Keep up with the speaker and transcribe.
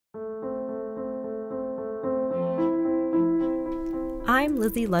I'm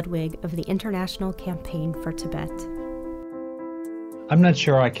Lizzie Ludwig of the International Campaign for Tibet. I'm not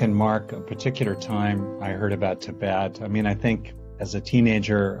sure I can mark a particular time I heard about Tibet. I think as a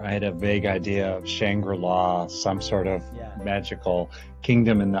teenager, I had a vague idea of Shangri-La, some sort of magical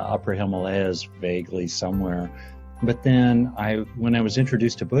kingdom in the upper Himalayas, vaguely somewhere. But then when I was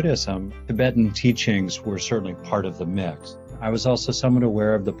introduced to Buddhism, Tibetan teachings were certainly part of the mix. I was also somewhat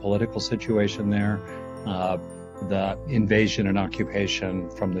aware of the political situation there, the invasion and occupation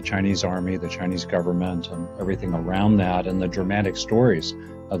from the Chinese army, the Chinese government, and everything around that, and the dramatic stories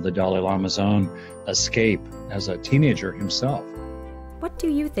of the Dalai Lama's own escape as a teenager himself. What do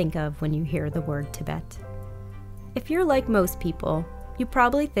you think of when you hear the word Tibet? If you're like most people, you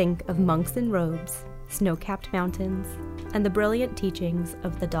probably think of monks in robes, snow-capped mountains, and the brilliant teachings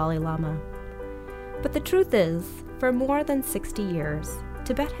of the Dalai Lama. But the truth is, for more than 60 years,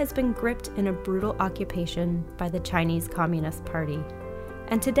 Tibet has been gripped in a brutal occupation by the Chinese Communist Party.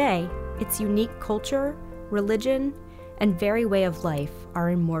 And today, its unique culture, religion, and very way of life are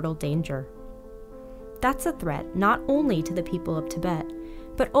in mortal danger. That's a threat not only to the people of Tibet,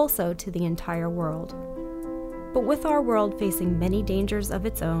 but also to the entire world. But with our world facing many dangers of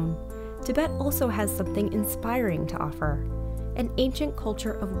its own, Tibet also has something inspiring to offer, an ancient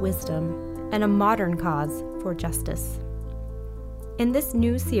culture of wisdom and a modern cause for justice. In this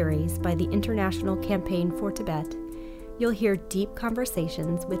new series by the International Campaign for Tibet, you'll hear deep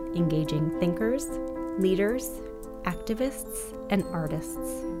conversations with engaging thinkers, leaders, activists, and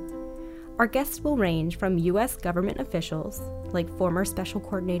artists. Our guests will range from U.S. government officials, like former special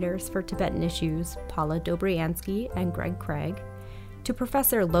coordinators for Tibetan issues Paula Dobriansky and Greg Craig, to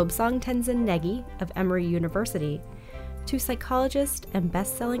Professor Lobsang Tenzin Negi of Emory University, to psychologist and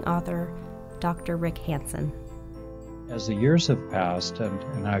best-selling author Dr. Rick Hanson. As the years have passed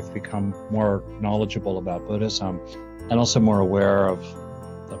and I've become more knowledgeable about Buddhism and also more aware of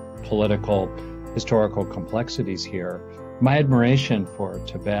the political, historical complexities here, my admiration for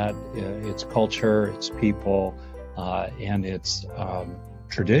Tibet, its culture, its people, and its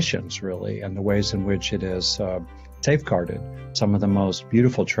traditions, really, and the ways in which it is safeguarded some of the most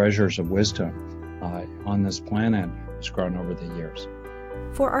beautiful treasures of wisdom on this planet has grown over the years.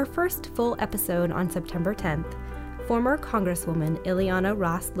 For our first full episode on September 10th, former Congresswoman Ileana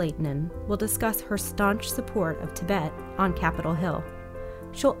Ros-Lehtinen will discuss her staunch support of Tibet on Capitol Hill.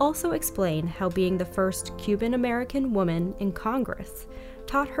 She'll also explain how being the first Cuban-American woman in Congress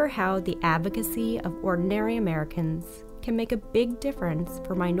taught her how the advocacy of ordinary Americans can make a big difference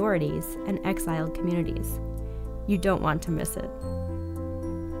for minorities and exiled communities. You don't want to miss it.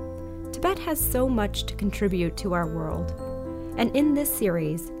 Tibet has so much to contribute to our world, and in this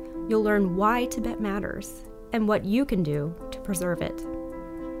series, you'll learn why Tibet matters and what you can do to preserve it.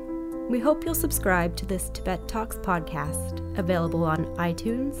 We hope you'll subscribe to this Tibet Talks podcast, available on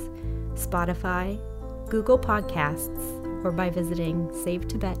iTunes, Spotify, Google Podcasts, or by visiting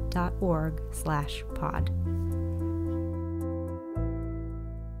savetibet.org/pod.